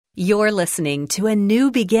You're listening to A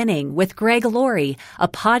New Beginning with Greg Laurie, a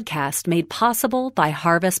podcast made possible by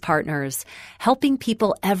Harvest Partners, helping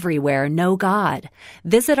people everywhere know God.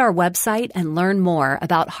 Visit our website and learn more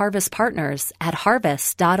about Harvest Partners at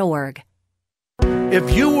harvest.org.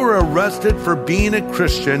 If you were arrested for being a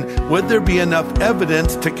Christian, would there be enough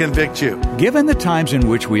evidence to convict you? Given the times in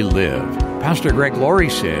which we live, Pastor Greg Laurie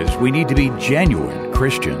says we need to be genuine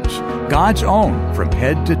Christians, God's own from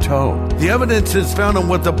head to toe. The evidence is found in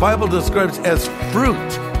what the Bible describes as fruit.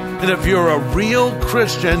 And if you're a real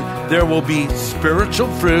Christian, there will be spiritual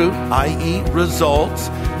fruit, i.e. results.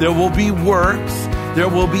 There will be works. There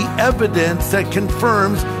will be evidence that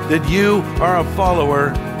confirms that you are a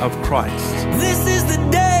follower of Christ. This is the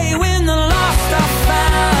day when the lost are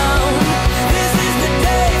found. This is the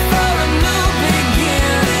day for a new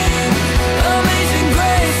beginning. Amazing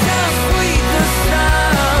grace, how sweet the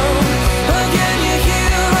sound. Again you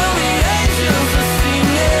hear all the angels are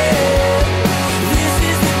singing. This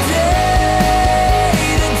is the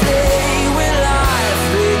day when life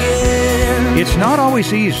begins. It's not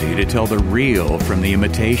always easy to tell the real from the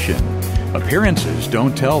imitation. Appearances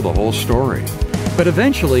don't tell the whole story. But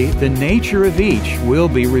eventually, the nature of each will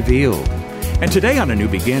be revealed. And today on A New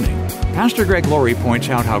Beginning, Pastor Greg Laurie points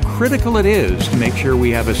out how critical it is to make sure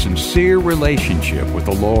we have a sincere relationship with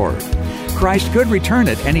the Lord. Christ could return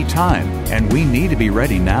at any time, and we need to be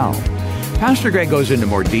ready now. Pastor Greg goes into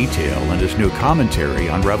more detail in his new commentary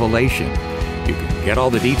on Revelation. You can get all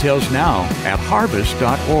the details now at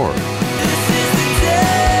harvest.org.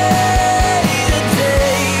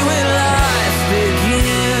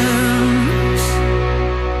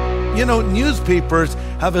 You know, newspapers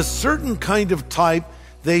have a certain kind of type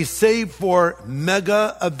they save for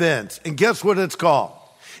mega events. And guess what it's called?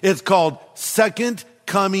 It's called second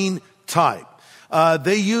coming type.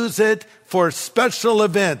 They use it for special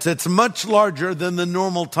events. It's much larger than the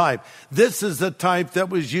normal type. This is the type that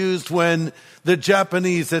was used when the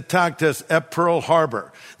Japanese attacked us at Pearl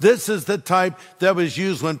Harbor. This is the type that was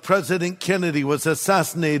used when President Kennedy was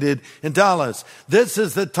assassinated in Dallas. This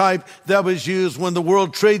is the type that was used when the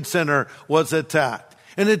World Trade Center was attacked.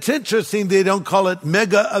 And it's interesting, they don't call it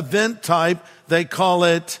mega event type, they call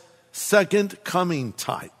it second coming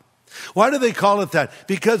type. Why do they call it that?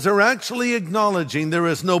 Because they're actually acknowledging there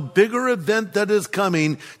is no bigger event that is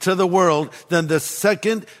coming to the world than the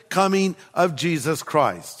second coming of Jesus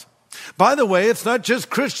Christ. By the way, it's not just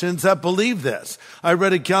Christians that believe this. I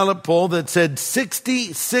read a Gallup poll that said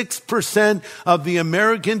 66% of the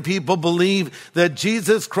American people believe that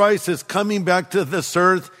Jesus Christ is coming back to this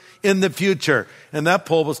earth in the future. And that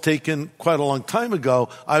poll was taken quite a long time ago.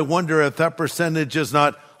 I wonder if that percentage is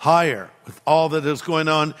not higher with all that is going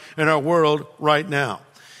on in our world right now.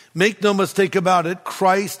 Make no mistake about it,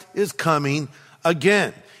 Christ is coming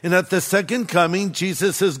again. And at the second coming,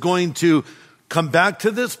 Jesus is going to come back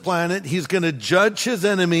to this planet. He's going to judge his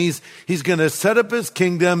enemies. He's going to set up his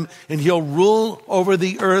kingdom, and he'll rule over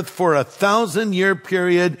the earth for a 1,000-year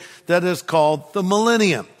period that is called the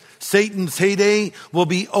millennium. Satan's heyday will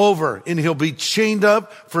be over, and he'll be chained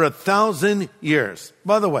up for 1,000 years.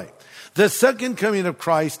 By the way, the second coming of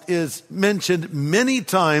Christ is mentioned many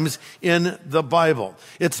times in the Bible.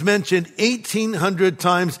 It's mentioned 1,800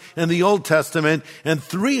 times in the Old Testament and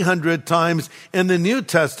 300 times in the New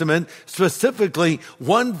Testament. Specifically,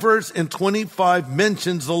 one verse in 25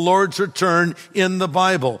 mentions the Lord's return in the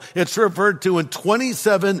Bible. It's referred to in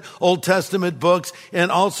 27 Old Testament books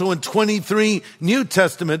and also in 23 New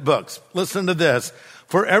Testament books. Listen to this.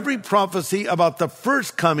 For every prophecy about the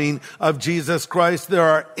first coming of Jesus Christ, there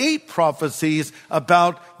are 8 prophecies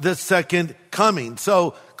about the second coming.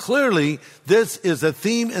 So clearly, this is a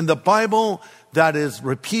theme in the Bible that is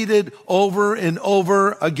repeated over and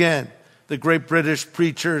over again. The great British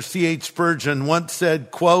preacher C.H. Spurgeon once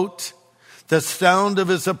said, quote, "The sound of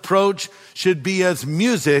his approach should be as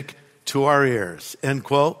music to our ears," end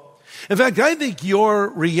quote. In fact, I think your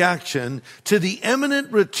reaction to the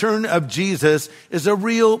imminent return of Jesus is a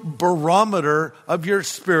real barometer of your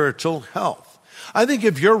spiritual health. I think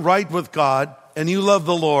if you're right with God and you love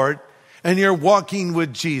the Lord and you're walking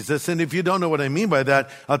with Jesus, and if you don't know what I mean by that,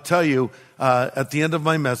 I'll tell you at the end of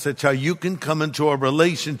my message how you can come into a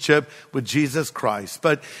relationship with Jesus Christ.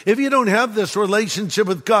 But if you don't have this relationship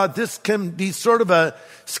with God, this can be sort of a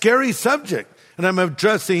scary subject, and I'm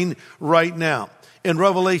addressing right now. In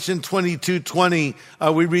Revelation 22:20,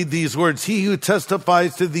 we read these words, "He who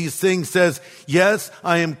testifies to these things says, 'Yes,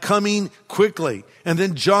 I am coming quickly.'" And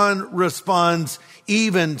then John responds,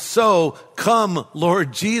 "Even so, come,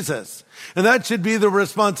 Lord Jesus." And that should be the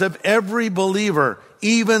response of every believer.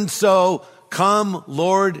 Even so, come,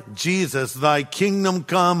 Lord Jesus. Thy kingdom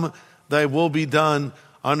come, thy will be done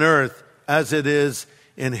on earth as it is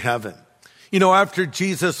in heaven. You know, after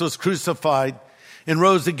Jesus was crucified and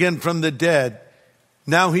rose again from the dead,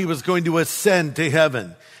 now he was going to ascend to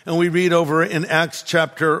heaven. And we read over in Acts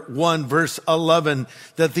chapter 1, verse 11,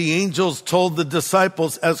 that the angels told the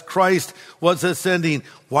disciples as Christ was ascending,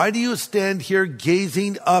 "Why do you stand here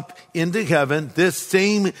gazing up into heaven? This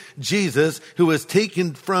same Jesus who was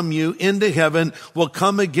taken from you into heaven will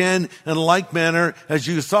come again in like manner as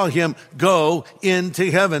you saw him go into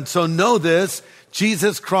heaven." So know this,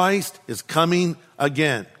 Jesus Christ is coming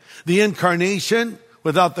again. The incarnation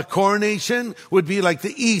without the coronation would be like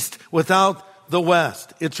the East without the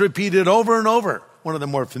West. It's repeated over and over. One of the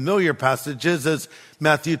more familiar passages is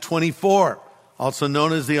Matthew 24, also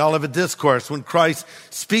known as the Olivet Discourse, when Christ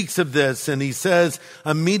speaks of this and he says,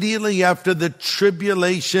 immediately after the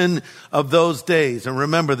tribulation of those days. And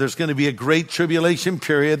remember, there's going to be a great tribulation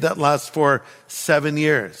period that lasts for 7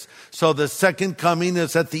 years. So the second coming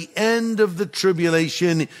is at the end of the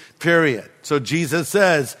tribulation period. So Jesus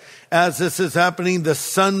says, as this is happening, the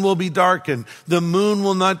sun will be darkened, the moon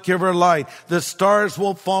will not give her light, the stars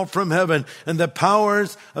will fall from heaven, and the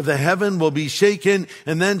powers of the heaven will be shaken,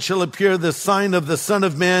 and then shall appear the sign of the Son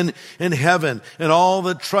of Man in heaven, and all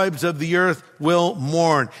the tribes of the earth will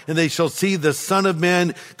mourn, and they shall see the Son of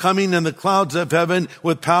Man coming in the clouds of heaven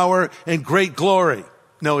with power and great glory.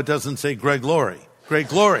 No, it doesn't say great glory. Great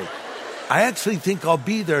glory. I actually think I'll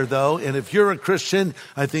be there, though, and if you're a Christian,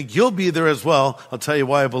 I think you'll be there as well. I'll tell you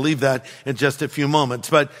why I believe that in just a few moments.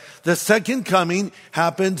 But the second coming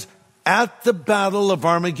happens at the Battle of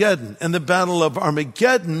Armageddon, and the Battle of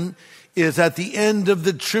Armageddon is at the end of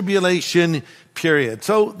the tribulation period.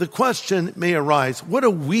 So the question may arise, what are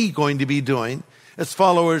we going to be doing as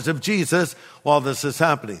followers of Jesus while this is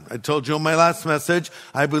happening? I told you in my last message,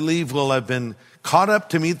 I believe we'll have been caught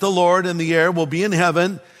up to meet the Lord in the air. We'll be in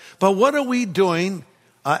heaven. But what are we doing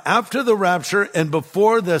after the rapture and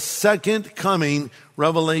before the second coming?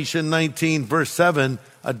 Revelation 19 verse 7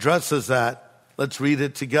 addresses that. Let's read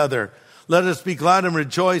it together. Let us be glad and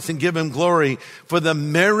rejoice and give him glory, for the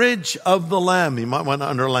marriage of the Lamb, you might want to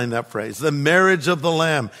underline that phrase, the marriage of the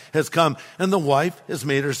Lamb has come, and the wife has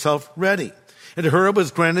made herself ready. And her it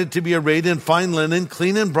was granted to be arrayed in fine linen,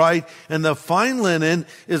 clean and bright, and the fine linen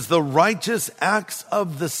is the righteous acts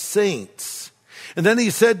of the saints. And then he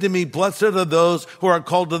said to me, blessed are those who are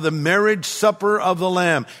called to the marriage supper of the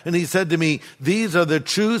Lamb. And he said to me, these are the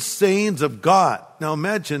true sayings of God. Now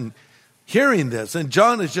imagine hearing this. And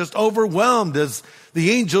John is just overwhelmed as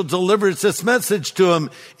the angel delivers this message to him.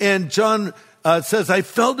 And John says, I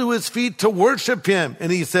fell to his feet to worship him.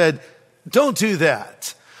 And he said, don't do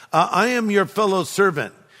that. I am your fellow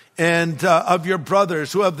servant and of your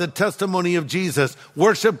brothers who have the testimony of Jesus.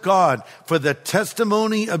 Worship God, for the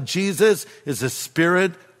testimony of Jesus is a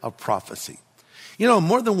spirit of prophecy. You know, on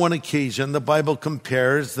more than one occasion, the Bible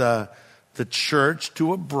compares the church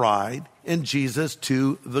to a bride and Jesus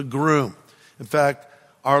to the groom. In fact,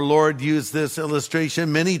 our Lord used this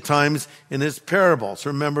illustration many times in his parables.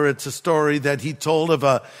 Remember, it's a story that he told of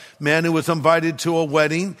a man who was invited to a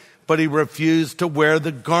wedding, but he refused to wear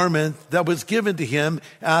the garment that was given to him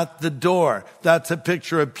at the door. That's a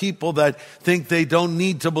picture of people that think they don't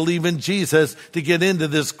need to believe in Jesus to get into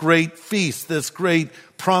this great feast, this great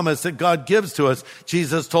promise that God gives to us.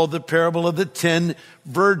 Jesus told the parable of the 10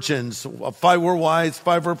 virgins. 5 were wise,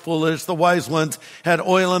 5 were foolish. The wise ones had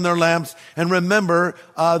oil in their lamps. And remember,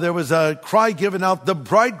 there was a cry given out, the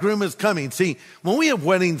bridegroom is coming. See, when we have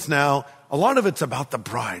weddings now, a lot of it's about the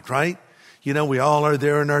bride, right? You know, we all are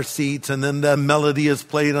there in our seats, and then the melody is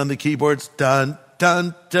played on the keyboards, dun,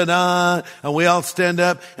 dun, dun, dun, and we all stand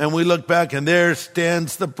up and we look back, and there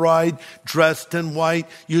stands the bride dressed in white,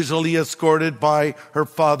 usually escorted by her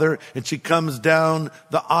father, and she comes down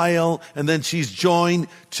the aisle, and then she's joined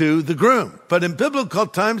to the groom. But in biblical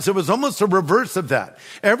times, it was almost a reverse of that.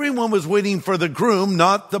 Everyone was waiting for the groom,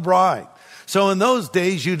 not the bride. So in those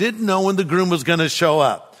days, you didn't know when the groom was going to show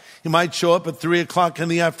up. He might show up at 3 o'clock in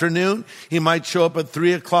the afternoon. He might show up at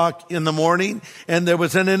 3 o'clock in the morning. And there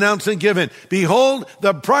was an announcement given. Behold,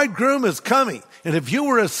 the bridegroom is coming. And if you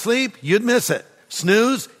were asleep, you'd miss it.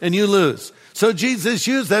 Snooze and you lose. So Jesus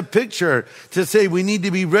used that picture to say we need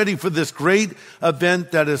to be ready for this great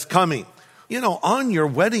event that is coming. You know, on your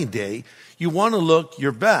wedding day, you want to look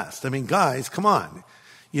your best. I mean, guys, come on.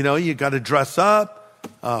 You know, you got to dress up.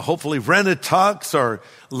 Hopefully rent a tux or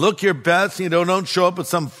look your best. You know, don't show up with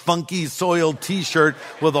some funky soiled t-shirt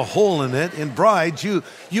with a hole in it. And brides, you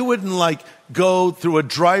wouldn't like go through a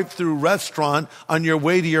drive-through restaurant on your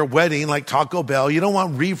way to your wedding like Taco Bell. You don't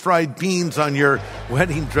want refried beans on your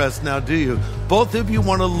wedding dress now, do you? Both of you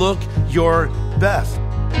want to look your best.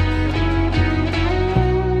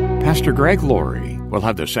 Pastor Greg Laurie will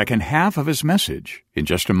have the second half of his message in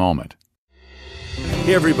just a moment.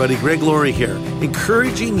 Hey everybody, Greg Laurie here,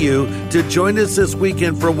 encouraging you to join us this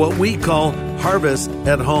weekend for what we call Harvest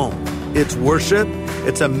at Home. It's worship,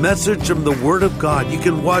 it's a message from the Word of God. You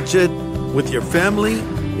can watch it with your family,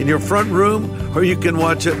 in your front room, or you can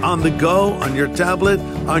watch it on the go, on your tablet,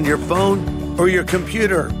 on your phone, or your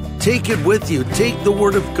computer. Take it with you. Take the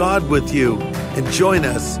Word of God with you and join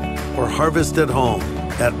us for Harvest at Home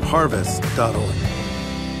at harvest.org.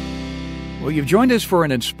 Well, you've joined us for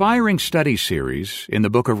an inspiring study series in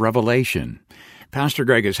the book of Revelation. Pastor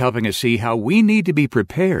Greg is helping us see how we need to be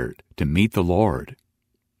prepared to meet the Lord.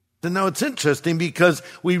 And now it's interesting because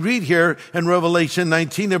we read here in Revelation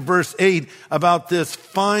 19 and verse 8 about this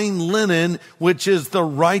fine linen, which is the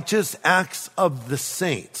righteous acts of the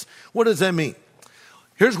saints. What does that mean?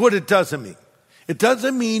 Here's what it doesn't mean. It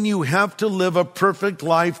doesn't mean you have to live a perfect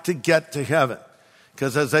life to get to heaven.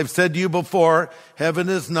 Because as I've said to you before, heaven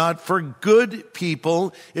is not for good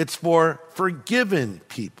people, it's for forgiven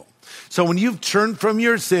people. So when you've turned from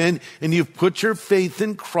your sin and you've put your faith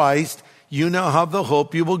in Christ, you now have the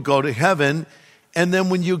hope you will go to heaven. And then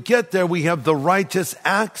when you get there, we have the righteous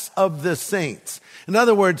acts of the saints. In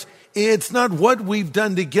other words, it's not what we've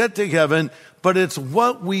done to get to heaven, but it's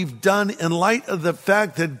what we've done in light of the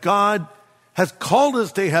fact that God has called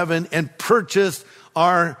us to heaven and purchased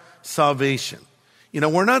our salvation. You know,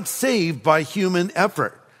 we're not saved by human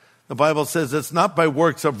effort. The Bible says it's not by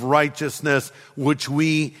works of righteousness which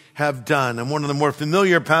we have done. And one of the more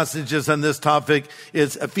familiar passages on this topic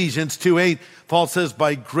is Ephesians 2:8. Paul says,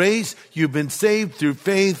 by grace you've been saved through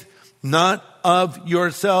faith, not of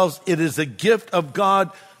yourselves. It is a gift of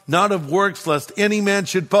God, not of works, lest any man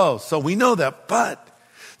should boast. So we know that. But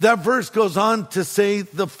that verse goes on to say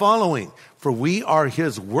the following. For we are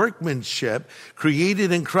his workmanship,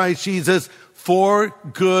 created in Christ Jesus for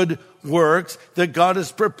good works that God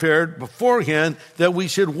has prepared beforehand that we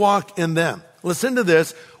should walk in them. Listen to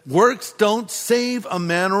this. Works don't save a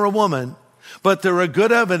man or a woman, but they're a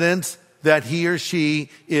good evidence that he or she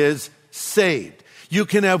is saved. You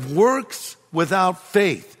can have works without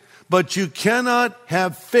faith, but you cannot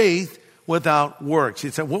have faith without works.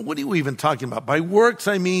 You say, well, what are you even talking about? By works,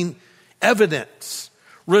 I mean evidence,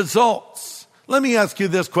 results. Let me ask you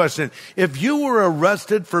this question. If you were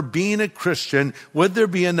arrested for being a Christian, would there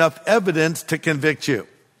be enough evidence to convict you?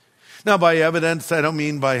 Now, by evidence, I don't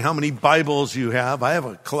mean by how many Bibles you have. I have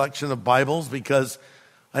a collection of Bibles because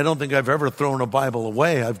I don't think I've ever thrown a Bible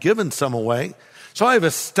away. I've given some away. So I have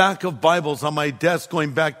a stack of Bibles on my desk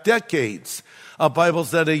going back decades.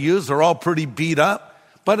 Bibles that I use are all pretty beat up,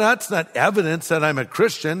 but that's not evidence that I'm a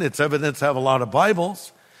Christian. It's evidence I have a lot of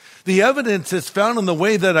Bibles. The evidence is found in the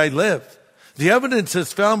way that I live. The evidence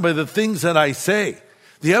is found by the things that I say.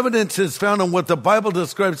 The evidence is found in what the Bible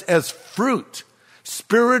describes as fruit,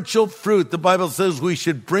 spiritual fruit. The Bible says we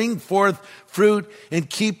should bring forth fruit in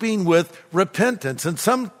keeping with repentance. And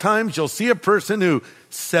sometimes you'll see a person who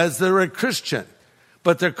says they're a Christian,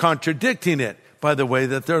 but they're contradicting it by the way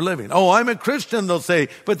that they're living. Oh, I'm a Christian, they'll say,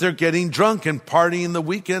 but they're getting drunk and partying the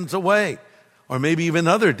weekends away, or maybe even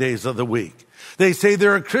other days of the week. They say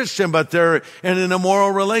they're a Christian, but they're in an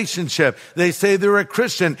immoral relationship. They say they're a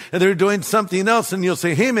Christian and they're doing something else. And you'll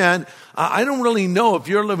say, hey man, I don't really know if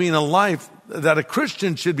you're living a life that a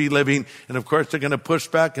Christian should be living. And of course, they're going to push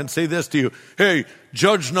back and say this to you. Hey,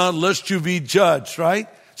 judge not lest you be judged, right?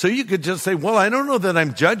 So you could just say, well, I don't know that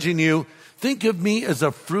I'm judging you. Think of me as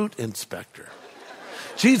a fruit inspector.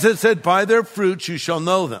 Jesus said, by their fruits you shall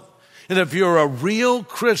know them. And if you're a real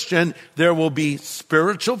Christian, there will be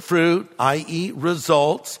spiritual fruit, i.e.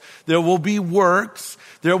 results. There will be works.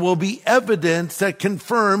 There will be evidence that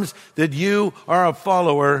confirms that you are a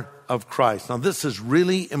follower of Christ. Now, this is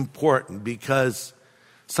really important because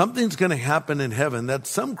something's going to happen in heaven that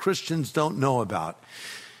some Christians don't know about.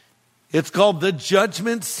 It's called the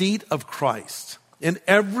judgment seat of Christ. And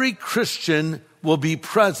every Christian will be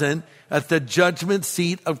present at the judgment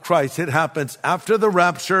seat of Christ. It happens after the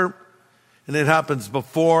rapture, and it happens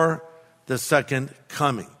before the second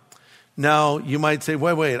coming. Now, you might say,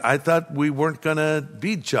 wait, I thought we weren't going to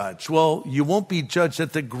be judged. Well, you won't be judged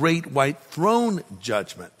at the great white throne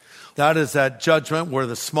judgment. That is that judgment where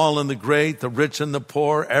the small and the great, the rich and the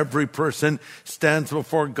poor, every person stands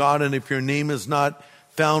before God. And if your name is not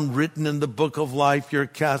found written in the book of life, you're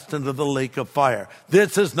cast into the lake of fire.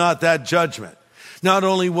 This is not that judgment. Not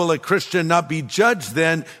only will a Christian not be judged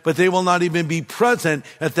then, but they will not even be present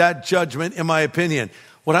at that judgment, in my opinion.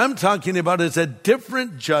 What I'm talking about is a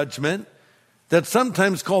different judgment that's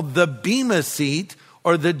sometimes called the Bema seat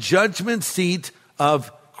or the judgment seat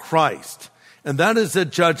of Christ. And that is the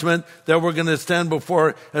judgment that we're going to stand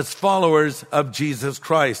before as followers of Jesus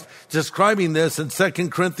Christ. Describing this in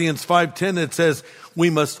 2 Corinthians 5:10, it says, we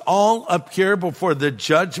must all appear before the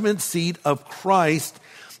judgment seat of Christ,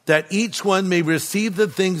 that each one may receive the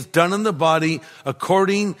things done in the body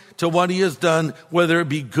according to what he has done, whether it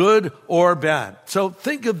be good or bad. So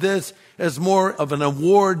think of this as more of an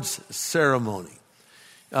awards ceremony.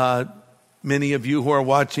 Many of you who are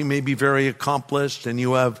watching may be very accomplished, and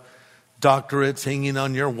you have doctorates hanging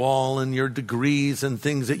on your wall and your degrees and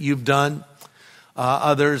things that you've done.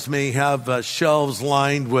 Others may have shelves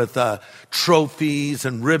lined with trophies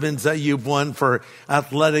and ribbons that you've won for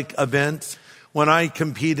athletic events. When I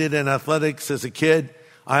competed in athletics as a kid,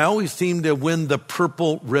 I always seemed to win the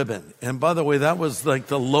purple ribbon. And by the way, that was like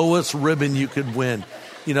the lowest ribbon you could win.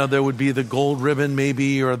 You know, there would be the gold ribbon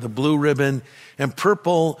maybe, or the blue ribbon. And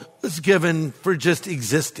purple was given for just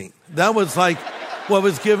existing. That was like what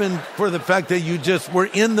was given for the fact that you just were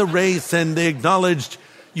in the race and they acknowledged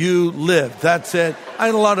you lived. That's it. I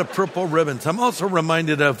had a lot of purple ribbons. I'm also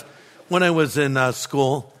reminded of when I was in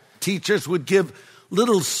school, teachers would give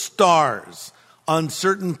little stars on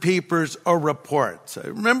certain papers or reports. I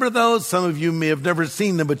remember those? Some of you may have never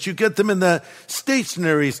seen them, but you get them in the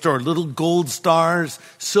stationery store. Little gold stars,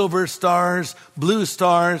 silver stars, blue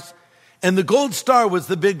stars. And the gold star was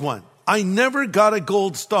the big one. I never got a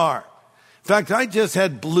gold star. In fact, I just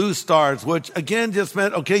had blue stars, which again just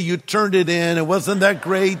meant, okay, you turned it in. It wasn't that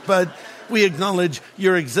great, but we acknowledge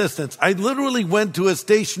your existence. I literally went to a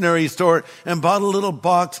stationery store and bought a little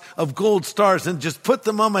box of gold stars and just put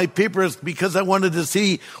them on my papers because I wanted to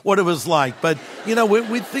see what it was like. But, you know,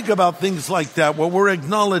 we think about things like that where we're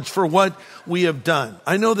acknowledged for what we have done.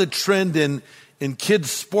 I know the trend in kids'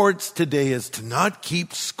 sports today is to not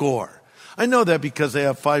keep score. I know that because I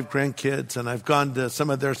have 5 grandkids and I've gone to some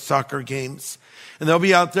of their soccer games. And they'll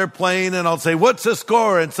be out there playing and I'll say, what's the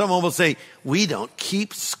score? And someone will say, we don't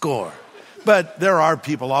keep score. But there are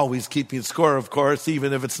people always keeping score, of course,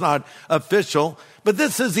 even if it's not official. But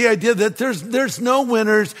this is the idea that there's no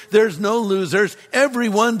winners, there's no losers.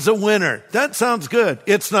 Everyone's a winner. That sounds good.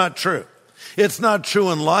 It's not true. It's not true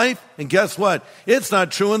in life. And guess what? It's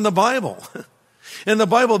not true in the Bible. In the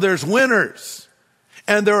Bible, there's winners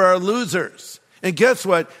and there are losers. And guess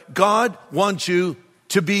what? God wants you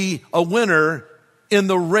to be a winner in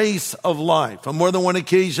the race of life. On more than one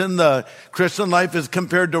occasion, the Christian life is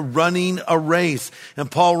compared to running a race. And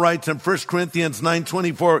Paul writes in 1 Corinthians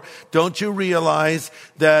 9:24, don't you realize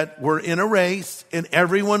that we're in a race and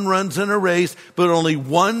everyone runs in a race, but only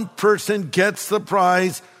one person gets the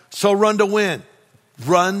prize. So run to win.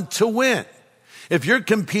 Run to win. If you're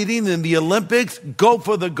competing in the Olympics, go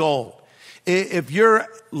for the gold. If you're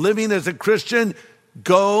living as a Christian,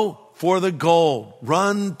 go for the gold.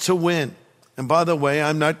 Run to win. And by the way,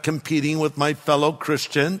 I'm not competing with my fellow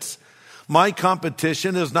Christians. My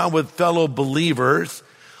competition is not with fellow believers.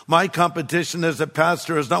 My competition as a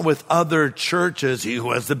pastor is not with other churches. He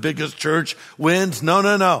who has the biggest church wins.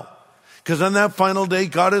 No. Because on that final day,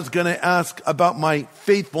 God is going to ask about my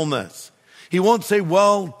faithfulness. He won't say,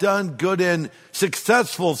 well done, good and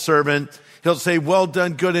successful servant. He'll say, well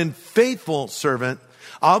done, good and faithful servant.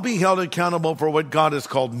 I'll be held accountable for what God has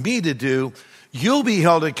called me to do. You'll be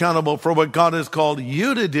held accountable for what God has called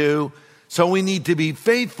you to do. So we need to be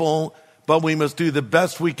faithful, but we must do the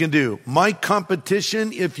best we can do. My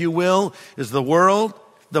competition, if you will, is the world,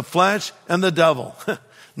 the flesh, and the devil,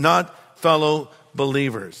 not fellow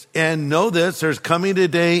believers. And know this, there's coming a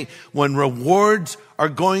day when rewards are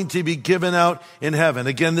going to be given out in heaven.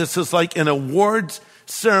 Again, this is like an awards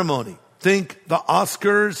ceremony. Think the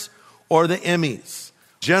Oscars or the Emmys.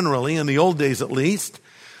 Generally, in the old days at least,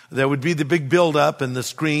 there would be the big build-up and the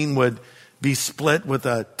screen would be split with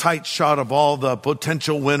a tight shot of all the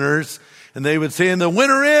potential winners. And they would say, and the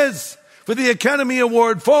winner is for the Academy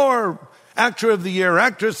Award for Actor of the Year,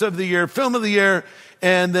 Actress of the Year, Film of the Year.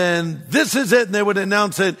 And then this is it. And they would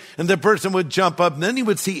announce it and the person would jump up and then you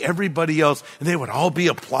would see everybody else and they would all be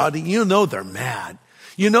applauding. You know they're mad.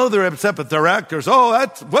 You know they're upset, but they're actors. Oh,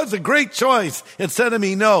 that was a great choice. Instead of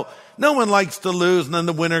me, no one likes to lose. And then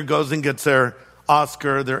the winner goes and gets their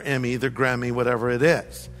Oscar, their Emmy, their Grammy, whatever it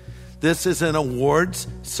is. This is an awards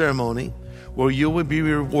ceremony where you will be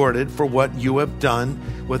rewarded for what you have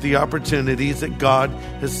done with the opportunities that God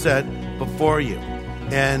has set before you.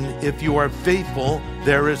 And if you are faithful,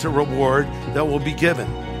 there is a reward that will be given.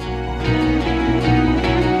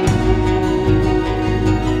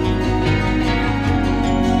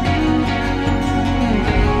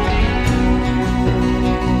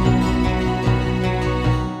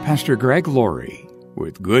 Pastor Greg Laurie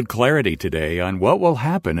with good clarity today on what will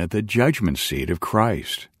happen at the judgment seat of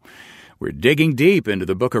Christ. We're digging deep into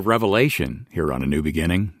the book of Revelation here on A New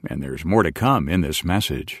Beginning, and there's more to come in this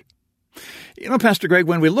message. You know, Pastor Greg,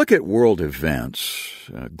 when we look at world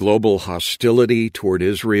events, global hostility toward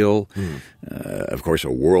Israel, of course,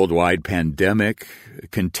 a worldwide pandemic,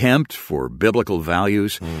 contempt for biblical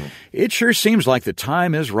values, it sure seems like the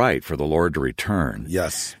time is right for the Lord to return.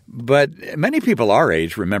 Yes. But many people our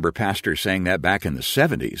age remember pastors saying that back in the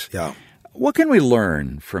 70s. Yeah. What can we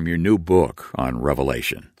learn from your new book on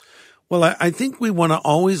Revelation? Well, I think we want to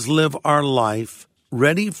always live our life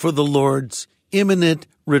ready for the Lord's imminent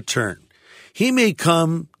return. He may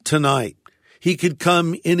come tonight. He could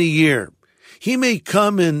come in a year. He may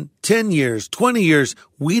come in 10 years, 20 years.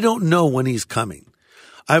 We don't know when he's coming.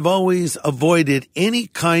 I've always avoided any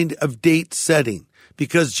kind of date setting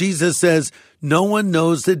because Jesus says no one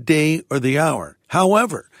knows the day or the hour.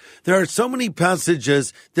 However, there are so many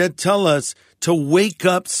passages that tell us to wake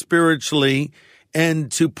up spiritually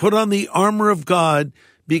and to put on the armor of God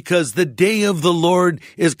because the day of the Lord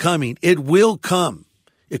is coming. It will come.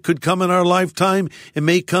 It could come in our lifetime. It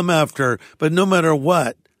may come after. But no matter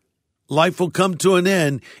what, life will come to an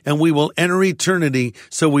end and we will enter eternity.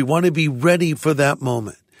 So we want to be ready for that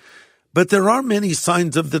moment. But there are many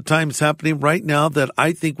signs of the times happening right now that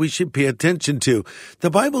I think we should pay attention to. The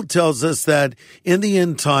Bible tells us that in the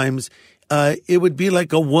end times, it would be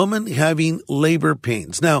like a woman having labor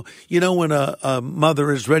pains. Now, you know, when a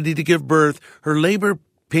mother is ready to give birth, her labor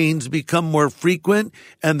pains become more frequent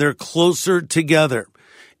and they're closer together.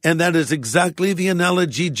 And that is exactly the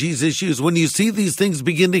analogy Jesus used. When you see these things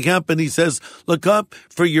begin to happen, he says, look up,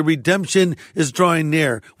 for your redemption is drawing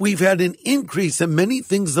near. We've had an increase in many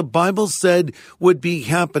things the Bible said would be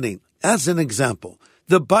happening. As an example,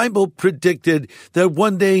 the Bible predicted that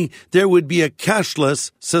one day there would be a cashless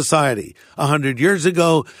society. 100 years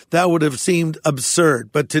ago, that would have seemed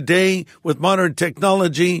absurd. But today, with modern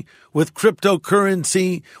technology, with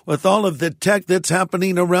cryptocurrency, with all of the tech that's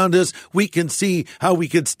happening around us, we can see how we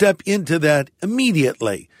could step into that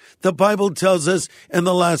immediately. The Bible tells us in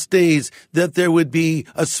the last days that there would be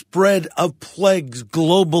a spread of plagues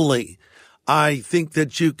globally. I think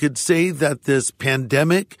that you could say that this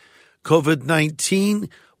pandemic, COVID-19,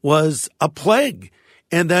 was a plague,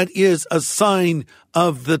 and that is a sign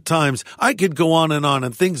of the times. I could go on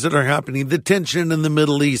and things that are happening, the tension in the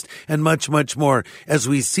Middle East, and much, much more. As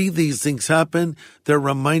we see these things happen, they're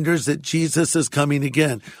reminders that Jesus is coming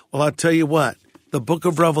again. Well, I'll tell you what, the book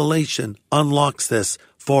of Revelation unlocks this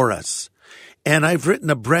for us. And I've written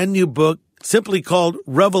a brand new book simply called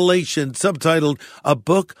Revelation, subtitled A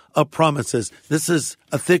Book of Promises. This is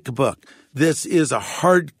a thick book. This is a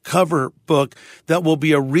hardcover book that will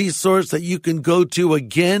be a resource that you can go to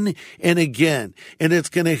again and again. And it's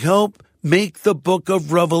going to help make the book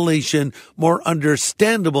of Revelation more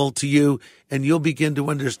understandable to you. And you'll begin to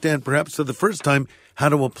understand, perhaps for the first time, how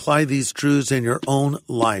to apply these truths in your own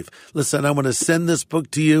life. Listen, I want to send this book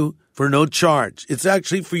to you for no charge. It's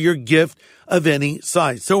actually for your gift of any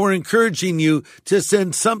size. So we're encouraging you to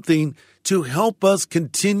send something to help us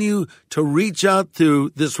continue to reach out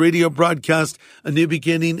through this radio broadcast, A New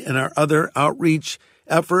Beginning, and our other outreach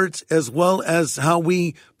efforts, as well as how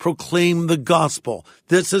we proclaim the gospel.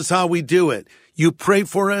 This is how we do it. You pray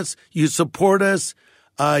for us, you support us,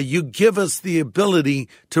 you give us the ability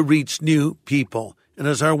to reach new people. And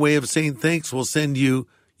as our way of saying thanks, we'll send you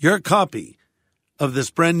your copy of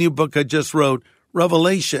this brand new book I just wrote,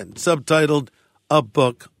 Revelation, subtitled A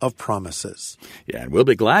Book of Promises. Yeah, and we'll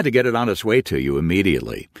be glad to get it on its way to you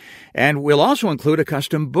immediately. And we'll also include a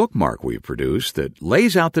custom bookmark we've produced that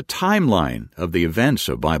lays out the timeline of the events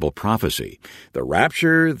of Bible prophecy. The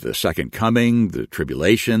rapture, the second coming, the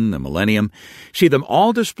tribulation, the millennium. See them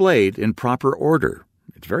all displayed in proper order.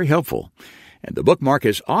 It's very helpful. And the bookmark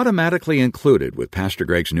is automatically included with Pastor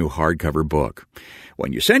Greg's new hardcover book.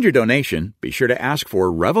 When you send your donation, be sure to ask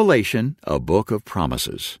for Revelation, A Book of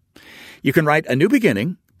Promises. You can write A New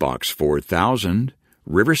Beginning, Box 4000,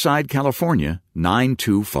 Riverside, California,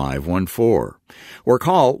 92514, or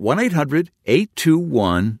call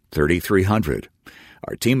 1-800-821-3300.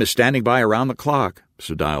 Our team is standing by around the clock,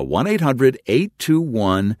 so dial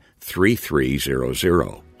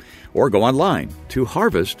 1-800-821-3300, or go online to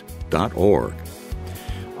harvest.org.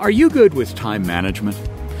 Are you good with time management?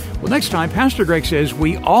 Well, next time, Pastor Greg says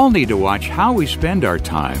we all need to watch how we spend our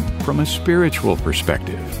time from a spiritual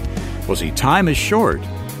perspective. Well, see, time is short,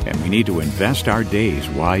 and we need to invest our days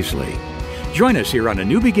wisely. Join us here on A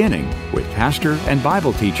New Beginning with pastor and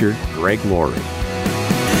Bible teacher Greg Laurie.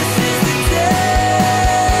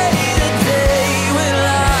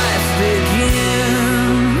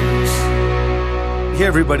 Here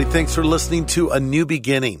everybody. Thanks for listening to A New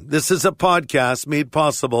Beginning. This is a podcast made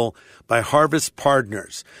possible by Harvest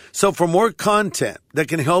Partners. So for more content that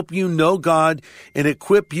can help you know God and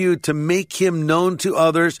equip you to make Him known to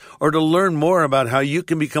others, or to learn more about how you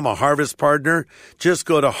can become a Harvest Partner, just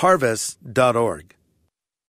go to harvest.org.